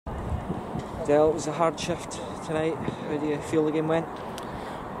Del, it was a hard shift tonight. How do you feel the game went?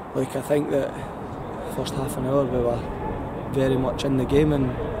 Like, I think that first half an hour we were very much in the game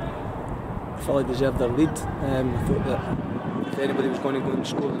and fully deserved their lead. I thought that if anybody was going to go and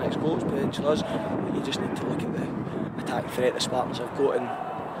score the next goal, it was potentially us. But you just need to look at the attack threat the Spartans have got, and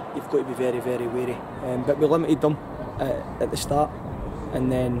you've got to be very, very wary. But we limited them at the start,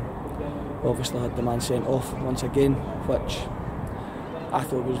 and then we obviously had the man sent off once again, which I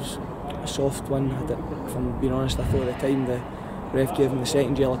thought was a soft one. If I'm being honest, I thought at the time the ref gave him the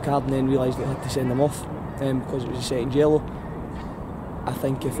second yellow card and then realised they had to send him off because it was a second yellow. I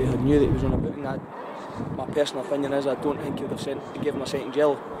think if he had knew that he was on a booting, my personal opinion is I don't think he would have given him a second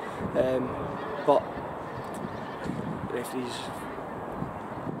yellow. But referees,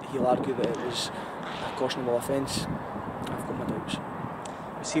 he'll argue that it was a cautionable offence. I've got my doubts.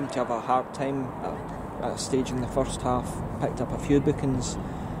 We seemed to have a hard time at a stage in the first half, picked up a few bookings.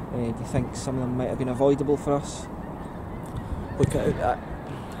 Do you think some of them might have been avoidable for us? Look at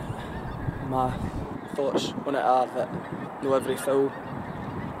my thoughts on it are that no every foul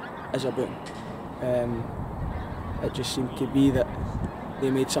is a booking. It just seemed to be that they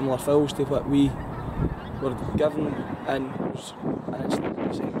made similar fouls to what we were given, and there was an incident in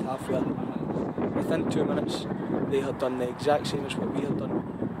the second half where within 2 minutes they had done the exact same as what we had done,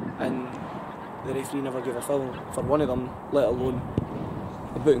 and the referee never gave a foul for one of them, let alone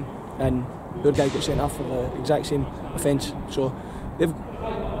a booking, and your guy got sent off for the exact same offence. So we've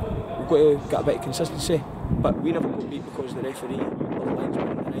got to get a bit of consistency, but we never got beat because the referee or the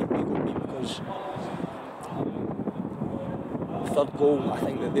linesman tonight. We got beat because the third goal, I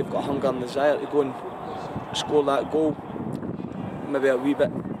think that they've got hunger and desire to go and score that goal. Maybe a wee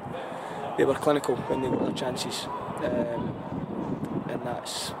bit, they were clinical when they got their chances, and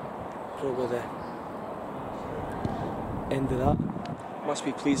that's probably the end of that. Must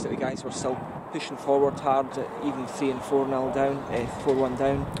be pleased that the guys were still pushing forward hard at even 3 and 4-0 down, 4-1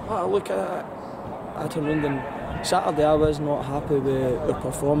 down. Look, I turned round and Saturday I was not happy with our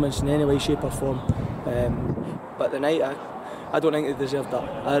performance in any way, shape or form. But the night I don't think they deserved that.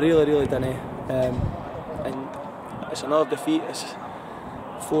 I really, really didn't. And it's another defeat. It's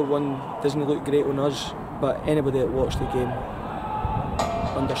 4-1 doesn't look great on us, but anybody that watched the game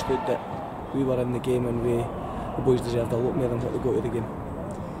understood that we were in the game and the boys deserved a lot more than what they got to the game.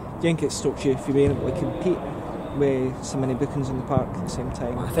 Do you think it stopped you if you were able to compete with so many bookings in the park at the same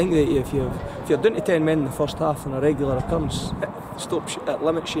time? I think that if you're down to 10 men in the first half on a regular occurrence, it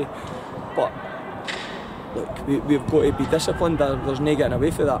limits you. But look, we've got to be disciplined. There's no getting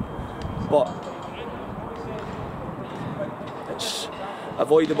away from that. But it's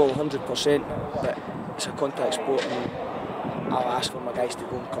avoidable 100%. That it's a contact sport, and I'll ask for my guys to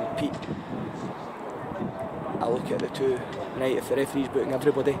go and compete. I look at the two tonight. If the referee's booking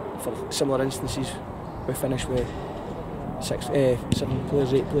everybody for similar instances, we finish with 7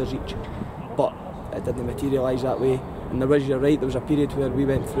 players, 8 players each. But it didn't materialise that way. And you're right, there was a period where we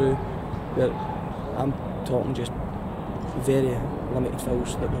went through where I'm talking just very limited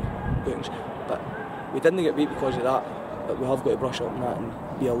fouls that were bookings. But we didn't get beat because of that. But we have got to brush up on that and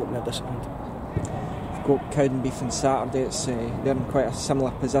be a lot more disciplined. We've got Cowdenbeath on Saturday. They're in quite a similar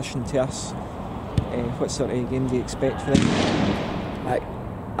position to us. What sort of game do you expect for them?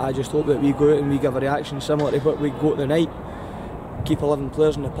 I just hope that we go out and we give a reaction similar to what we got tonight. Keep 11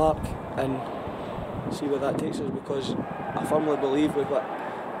 players in the park and see where that takes us, because I firmly believe with what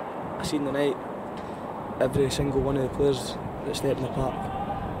I seen tonight, every single one of the players that stepped in the park,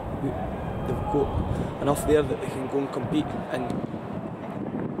 they've got enough there that they can go and compete, and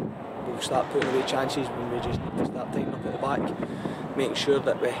we'll start putting away chances when we just need to start tightening up at the back, making sure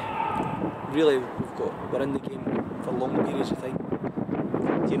that we're in the game for long periods of time.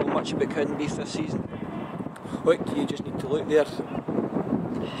 Do you know much about Cowdenbeath this season? Look, you just need to look there.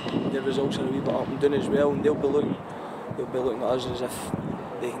 Their results are a wee bit up and down as well, and they'll be looking at us as if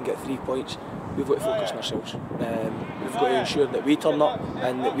they can get 3 points. We've got to focus on ourselves. We've got to ensure that we turn up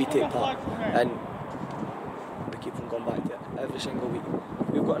and that we take part, and we keep on going back to it every single week.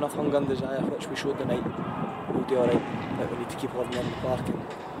 We've got enough hunger and desire, which we showed tonight. We'll do alright, but we need to keep living in the park and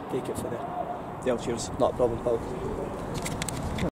take it for there. Del, cheers. Not a problem, pal.